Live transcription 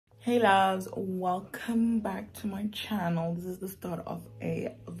Hey loves, welcome back to my channel. This is the start of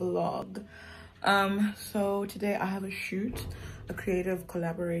a vlog. So today I have a shoot, a creative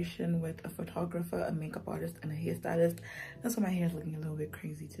collaboration with a photographer, a makeup artist, and a hairstylist. That's why my hair is looking a little bit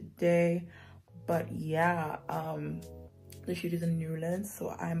crazy today. But yeah, the shoot is in New Orleans,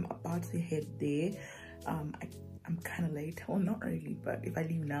 so I'm about to head there. I'm kind of late. Well, not really, but if I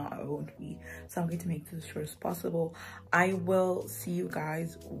leave now I won't be, so I'm going to make this as short as possible. I will see you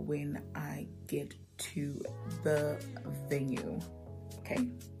guys when I get to the venue. Okay,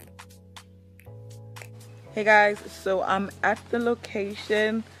 hey guys, so I'm at the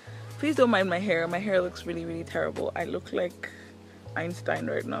location. Please don't mind my hair. My hair looks really terrible. I look like Einstein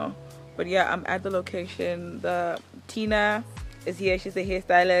right now, but yeah, I'm at the location. The Tina is here. She's a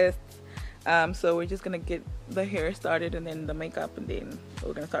hairstylist. So we're just gonna get the hair started and then the makeup, and then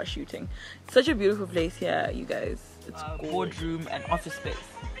we're gonna start shooting. It's such a beautiful place here, you guys. It's boardroom and office space.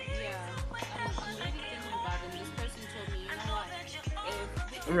 Yeah, I'm really thinking about it. This person told me, you know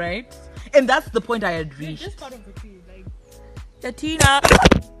what? Right? And that's the point I had reached. Just part of the tree, like. The Tina.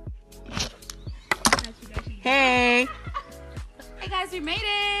 Hey. Hey guys, we made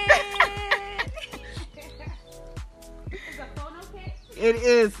it. Is the phone okay? It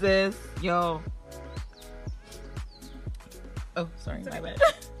is, sis. Yo. Oh, sorry, my bad.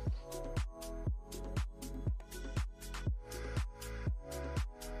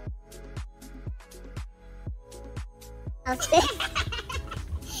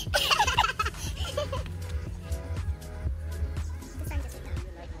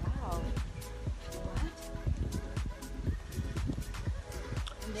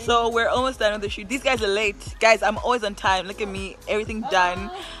 So we're almost done with the shoot. These guys are late. Guys, I'm always on time. Look at me, everything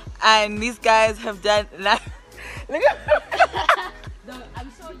done. And these guys have done that. Look at No,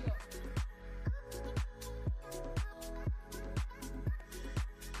 I'm so young.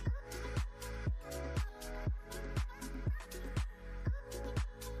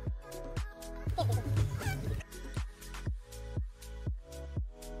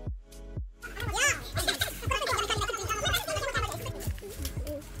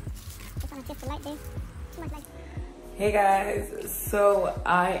 Hey guys, so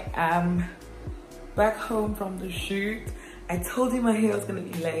I am back home from the shoot. I told you my hair was gonna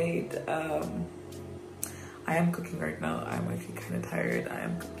be late. I am cooking right now. I'm actually kind of tired. I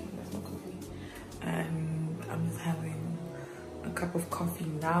am cooking, there's no coffee, and I'm just having a cup of coffee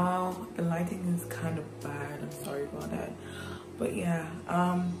now. The lighting is kind of bad, I'm sorry about that, but yeah,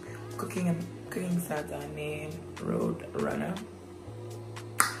 cooking Sazane Road Runner.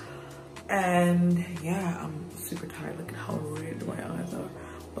 And yeah, I'm super tired. Look at how red my eyes are.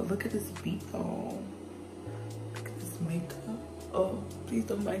 But look at this beat though. Look at this makeup. Oh, please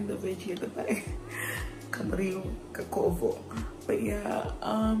don't mind the veggie at the back. Camarillo Cacovo. But yeah,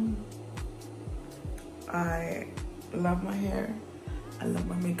 I love my hair. I love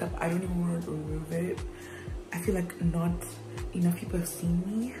my makeup. I don't even want to remove it. I feel like not enough people have seen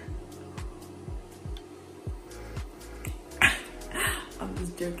me. I'm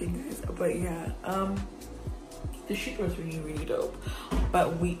just joking, guys, but yeah, the shoot was really dope,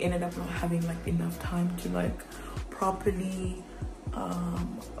 but we ended up not having like enough time to like properly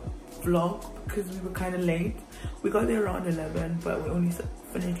vlog because we were kind of late. We got there around 11, but we only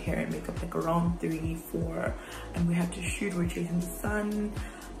finished hair and makeup like around 3, 4, and we had to shoot. We're chasing the sun,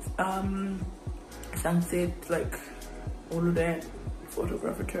 sunset, like all of that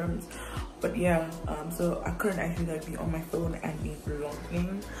photographer terms. But yeah, so I couldn't actually like be on my phone and be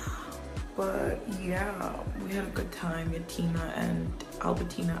vlogging. But yeah, we had a good time. Tina and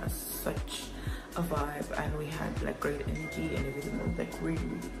Albertina are such a vibe, and we had like great energy, and everything was like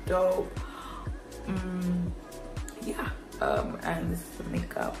really dope. Yeah, and this is the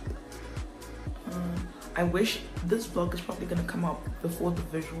makeup. I wish this vlog is probably gonna come out before the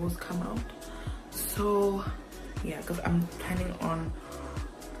visuals come out. So yeah, because I'm planning on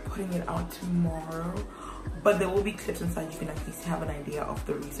putting it out tomorrow, but there will be clips inside. You can at least have an idea of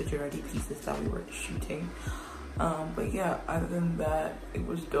the research ready pieces that we were shooting. But yeah, other than that, it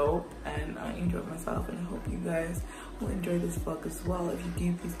was dope and I enjoyed myself, and I hope you guys will enjoy this vlog as well. If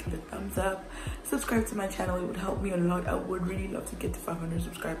you do, please give it a thumbs up, subscribe to my channel. It would help me a lot. I would really love to get to 500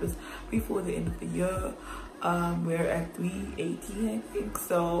 subscribers before the end of the year. We're at 380, I think,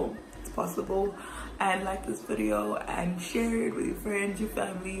 so it's possible. And like this video and share it with your friends, your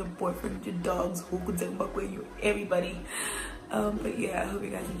family, your boyfriend, your dogs, everybody. But yeah, I hope you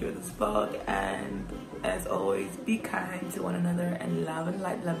guys enjoyed this vlog, and as always, be kind to one another and love and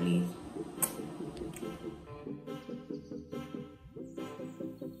light lovely.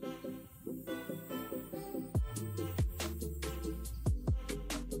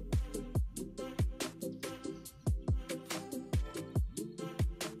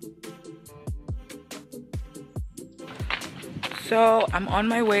 So I'm on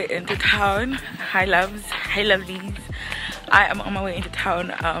my way into town. Hi loves, hi lovelies. I am on my way into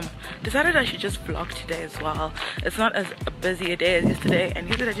town. Decided I should just vlog today as well. It's not as busy a day as yesterday, and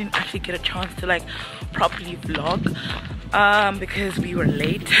yesterday I didn't actually get a chance to like properly vlog because we were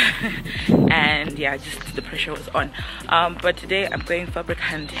late and yeah, just the pressure was on. But today I'm going fabric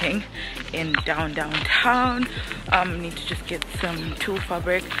hunting in downtown. Need to just get some tulle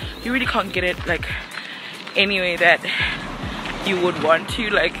fabric. You really can't get it like any way that you would want to,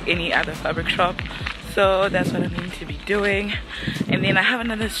 like any other fabric shop. So that's what I'm going to be doing. And then I have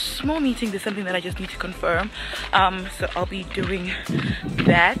another small meeting. There's something that I just need to confirm. So I'll be doing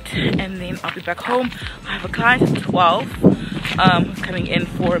that, and then I'll be back home. I have a client at 12 coming in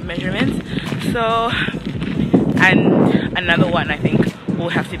for measurements. So, and another one I think will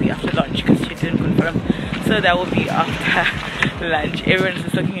have to be after lunch because she didn't confirm. So that will be after lunch. Everyone's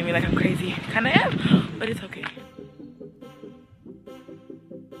just looking at me like I'm crazy. Kinda am, but it's okay.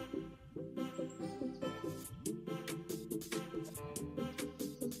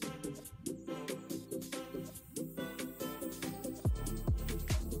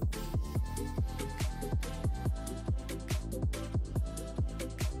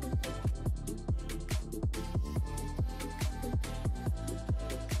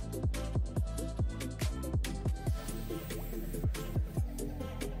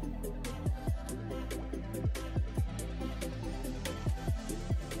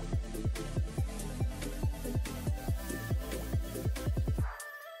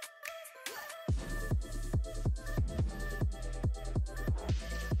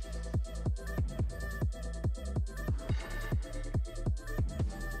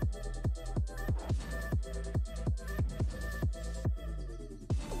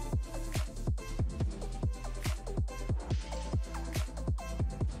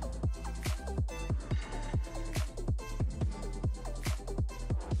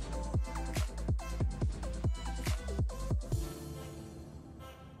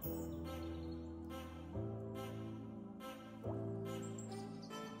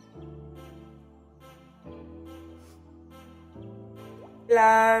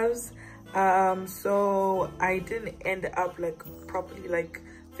 Loves, so I didn't end up like properly like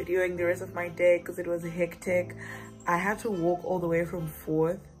videoing the rest of my day because it was hectic. I had to walk all the way from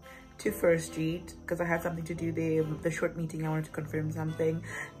 4th to 1st Street because I had something to do there, the short meeting. I wanted to confirm something,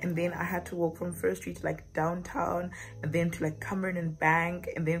 and then I had to walk from 1st Street to like downtown, and then to like Cumberland Bank,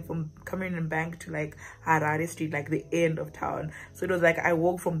 and then from Cumberland Bank to like Harare Street, like the end of town. So it was like I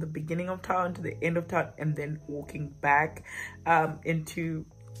walked from the beginning of town to the end of town, and then walking back into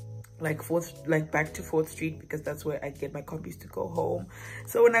like back to 4th Street because that's where I get my copies to go home.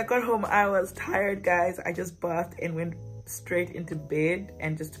 So when I got home, I was tired, guys. I just bathed and went straight into bed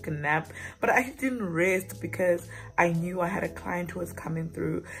and just took a nap, but I didn't rest because I knew I had a client who was coming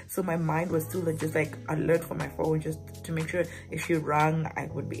through, so my mind was still just like alert for my phone just to make sure if she rang I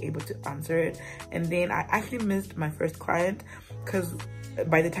would be able to answer it. And then I actually missed my first client because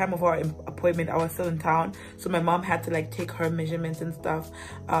by the time of our appointment I was still in town, so my mom had to like take her measurements and stuff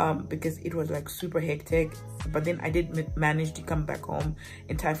because it was like super hectic. But then I did manage to come back home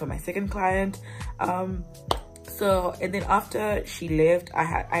in time for my second client. So, and then after she left,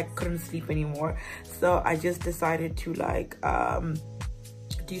 I couldn't sleep anymore, so I just decided to like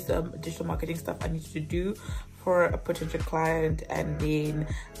do some digital marketing stuff I needed to do for a potential client, and then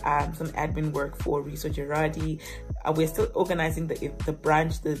some admin work for Riso Gerardi. We're still organizing the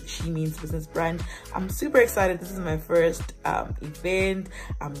branch, the She Means Business branch. I'm super excited. This is my first event.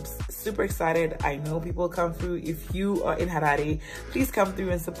 I'm super excited. I know people come through. If you are in Harare, please come through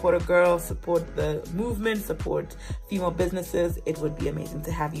and support a girl, support the movement, support female businesses. It would be amazing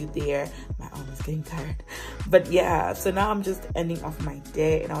to have you there. My arm is getting tired, but yeah, so now I'm just ending off my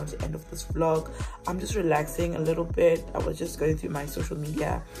day, and I want to end off this vlog. I'm just relaxing a little bit. I was just going through my social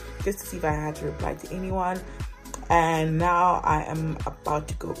media just to see if I had to reply to anyone, and now I am about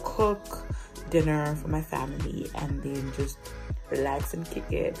to go cook dinner for my family and then just relax and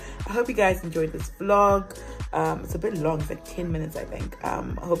kick it. I hope you guys enjoyed this vlog. It's a bit long, it's like 10 minutes I think. I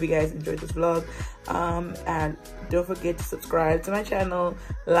hope you guys enjoyed this vlog, and don't forget to subscribe to my channel,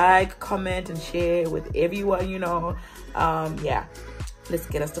 like, comment, and share with everyone you know. Yeah, let's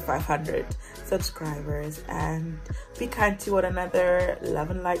get us to 500 subscribers, and be kind to one another.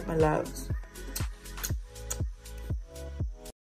 Love and light, my loves.